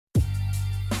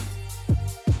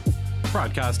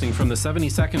Broadcasting from the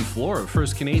 72nd floor of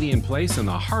First Canadian Place in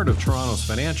the heart of Toronto's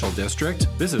financial district,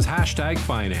 this is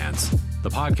 #Finance, the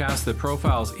podcast that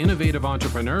profiles innovative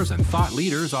entrepreneurs and thought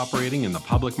leaders operating in the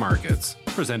public markets.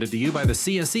 Presented to you by the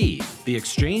CSE, the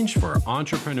Exchange for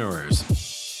Entrepreneurs.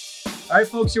 All right,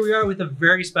 folks, here we are with a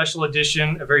very special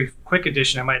edition, a very quick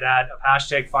edition, I might add,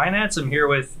 of #Finance. I'm here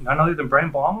with none other than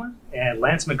Bryan Baeumler and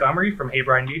Lance Montgomery from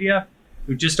HeyBryan Media,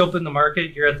 who just opened the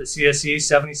market here at the CSE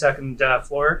 72nd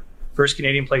floor, First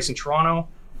Canadian Place in Toronto.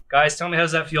 Guys, tell me, how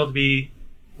does that feel to be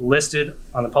listed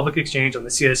on the public exchange on the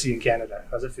CSE in Canada?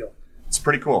 How's it feel? It's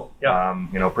pretty cool. Yeah.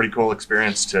 Pretty cool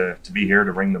experience to be here,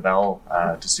 to ring the bell,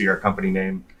 to see our company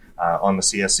name on the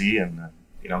CSE, and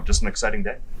just an exciting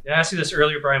day. Yeah, I asked you this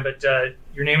earlier, Bryan, but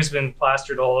your name has been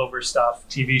plastered all over stuff,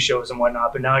 TV shows and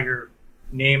whatnot, but now your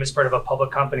name is part of a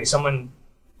public company. Someone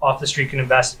off the street can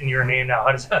invest in your name now.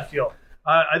 How does that feel?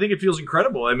 I think it feels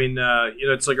incredible. I mean,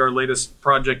 it's like our latest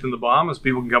project in the Bahamas.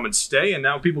 People can come and stay, and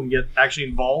now people can get actually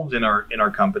involved in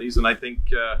our companies. And I think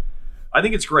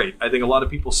it's great. I think a lot of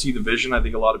people see the vision. I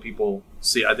think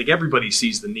I think everybody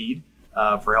sees the need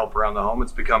for help around the home.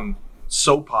 It's become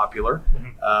so popular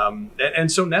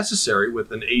and so necessary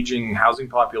with an aging housing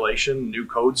population, new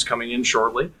codes coming in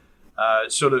shortly.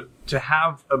 So to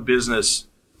have a business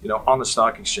on the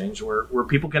stock exchange where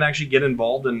people can actually get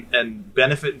involved and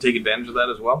benefit and take advantage of that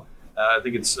as well. I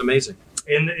think it's amazing.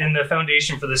 And the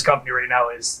foundation for this company right now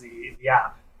is the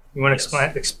app. You want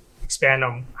to expand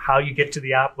on how you get to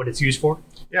the app, what it's used for?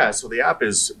 Yeah, so the app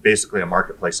is basically a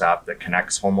marketplace app that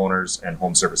connects homeowners and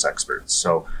home service experts.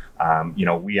 So,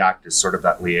 we act as sort of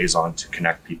that liaison to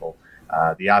connect people.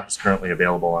 The app is currently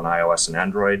available on iOS and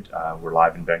Android. We're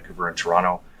live in Vancouver and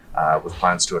Toronto with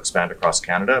plans to expand across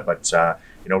Canada, but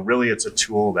really it's a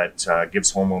tool that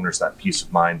gives homeowners that peace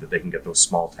of mind that they can get those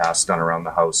small tasks done around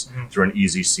the house through an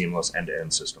easy, seamless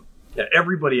end-to-end system. Yeah,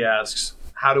 everybody asks,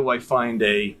 how do I find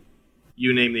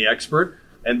you name the expert?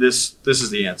 And this is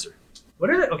the answer.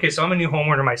 So I'm a new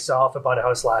homeowner myself. I bought a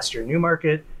house last year in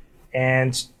Newmarket,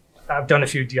 and I've done a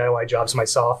few DIY jobs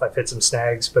myself. I've hit some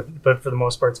snags, but for the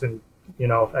most part, it's been,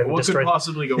 what could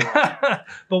possibly go wrong?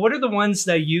 But what are the ones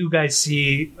that you guys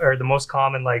see are the most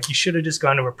common? Like, you should have just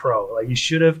gone to a pro. Like, you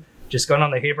should have just gone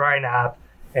on the HeyBryan app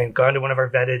and gone to one of our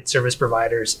vetted service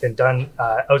providers and done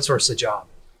outsource the job.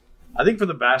 I think for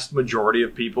the vast majority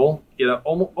of people,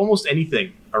 almost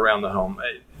anything around the home.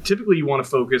 Typically, you want to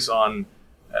focus on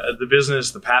the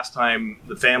business, the pastime,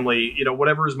 the family,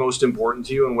 whatever is most important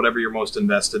to you and whatever you're most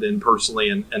invested in personally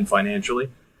and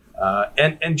financially.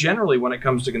 And generally, when it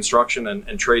comes to construction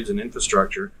and trades and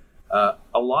infrastructure,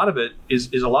 a lot of it is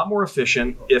a lot more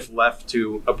efficient if left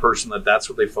to a person that's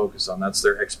what they focus on. That's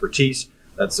their expertise.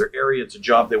 That's their area. It's a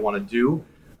job they want to do.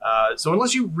 So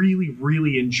unless you really,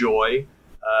 really enjoy,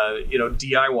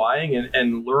 DIYing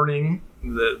and learning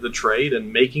the trade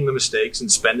and making the mistakes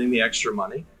and spending the extra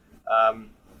money,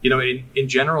 in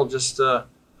general, just the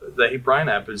HeyBryan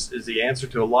app is the answer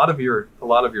to a lot of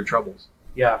your troubles.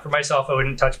 Yeah, for myself, I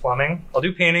wouldn't touch plumbing. I'll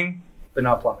do painting, but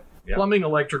not plumbing. Yeah. Plumbing,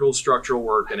 electrical, structural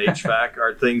work, and HVAC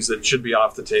are things that should be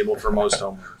off the table for most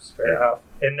homeowners. Fair enough.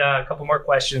 And a couple more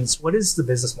questions. What is the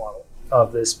business model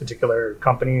of this particular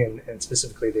company and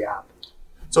specifically the app?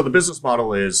 So the business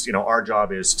model is, our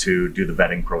job is to do the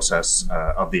vetting process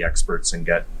of the experts and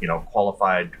get,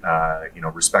 qualified,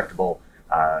 respectable,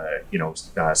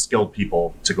 skilled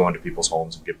people to go into people's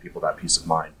homes and give people that peace of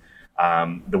mind.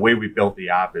 The way we built the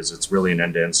app is it's really an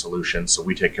end-to-end solution. So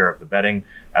we take care of the vetting.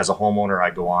 As a homeowner, I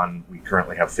go on. We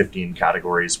currently have 15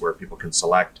 categories where people can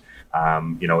select.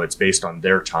 It's based on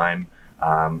their time.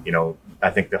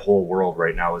 I think the whole world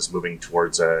right now is moving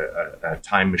towards a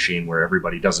time machine where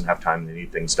everybody doesn't have time. They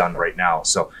need things done right now.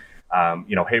 So,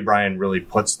 HeyBryan really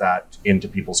puts that into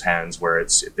people's hands where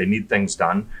if they need things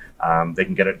done, they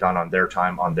can get it done on their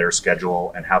time, on their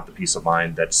schedule, and have the peace of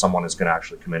mind that someone is going to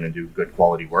actually come in and do good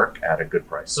quality work at a good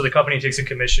price. So the company takes a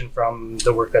commission from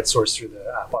the work that's sourced through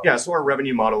the app? Yeah, so our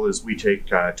revenue model is we take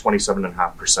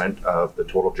 27.5% of the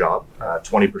total job.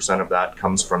 20% of that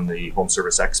comes from the home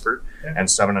service expert, and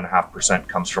 7.5%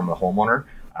 comes from the homeowner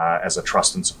as a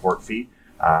trust and support fee.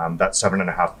 That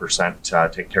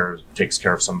 7.5% takes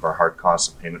care of some of our hard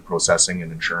costs of payment processing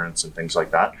and insurance and things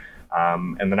like that.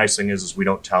 And the nice thing is we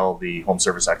don't tell the home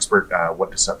service expert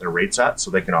what to set their rates at,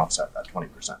 so they can offset that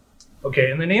 20%.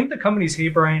 Okay, and the name of the company is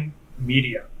HeyBryan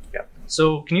Media. Yeah.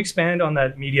 So can you expand on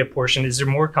that media portion? Is there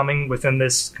more coming within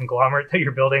this conglomerate that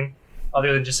you're building?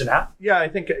 other than just an app? Yeah, I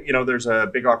think, there's a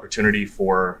big opportunity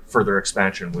for further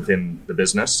expansion within the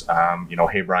business.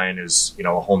 HeyBryan is,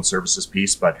 a home services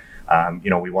piece, but,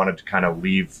 we wanted to kind of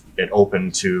leave it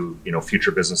open to,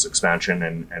 future business expansion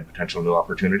and potential new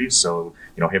opportunities. So,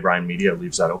 HeyBryan Media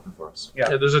leaves that open for us.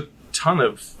 Yeah, there's a ton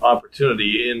of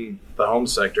opportunity in the home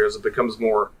sector as it becomes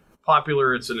more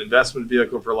popular. It's an investment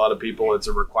vehicle for a lot of people. It's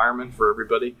a requirement for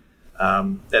everybody.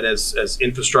 And as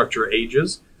infrastructure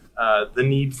ages, the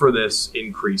need for this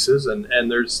increases,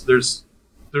 and there's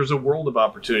a world of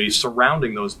opportunity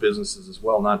surrounding those businesses as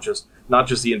well. Not just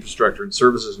the infrastructure and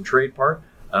services and trade part,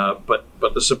 but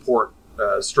the support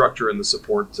structure and the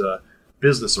support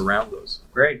business around those.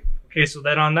 Great. Okay, so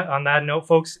then on that note,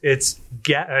 folks, it's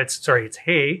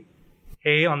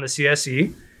Hey on the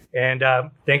CSE. And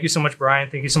thank you so much, Bryan.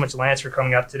 Thank you so much, Lance, for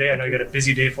coming up today. I know you got a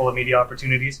busy day full of media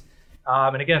opportunities.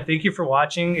 And again, thank you for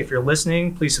watching. If you're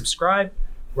listening, please subscribe.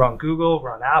 We're on Google,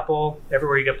 we're on Apple,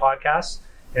 everywhere you get podcasts.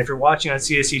 And if you're watching on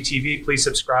CSE TV, please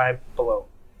subscribe below.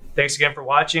 Thanks again for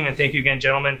watching, and thank you again,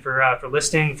 gentlemen, for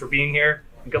listening, for being here,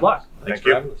 and good luck. Thanks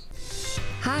for having us.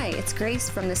 Hi, it's Grace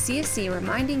from the CSC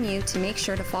reminding you to make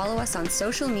sure to follow us on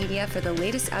social media for the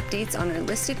latest updates on our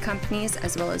listed companies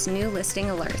as well as new listing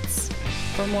alerts.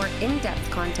 For more in-depth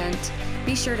content,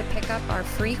 be sure to pick up our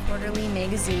free quarterly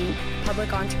magazine,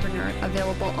 Public Entrepreneur,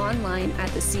 available online at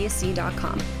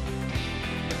thecsc.com.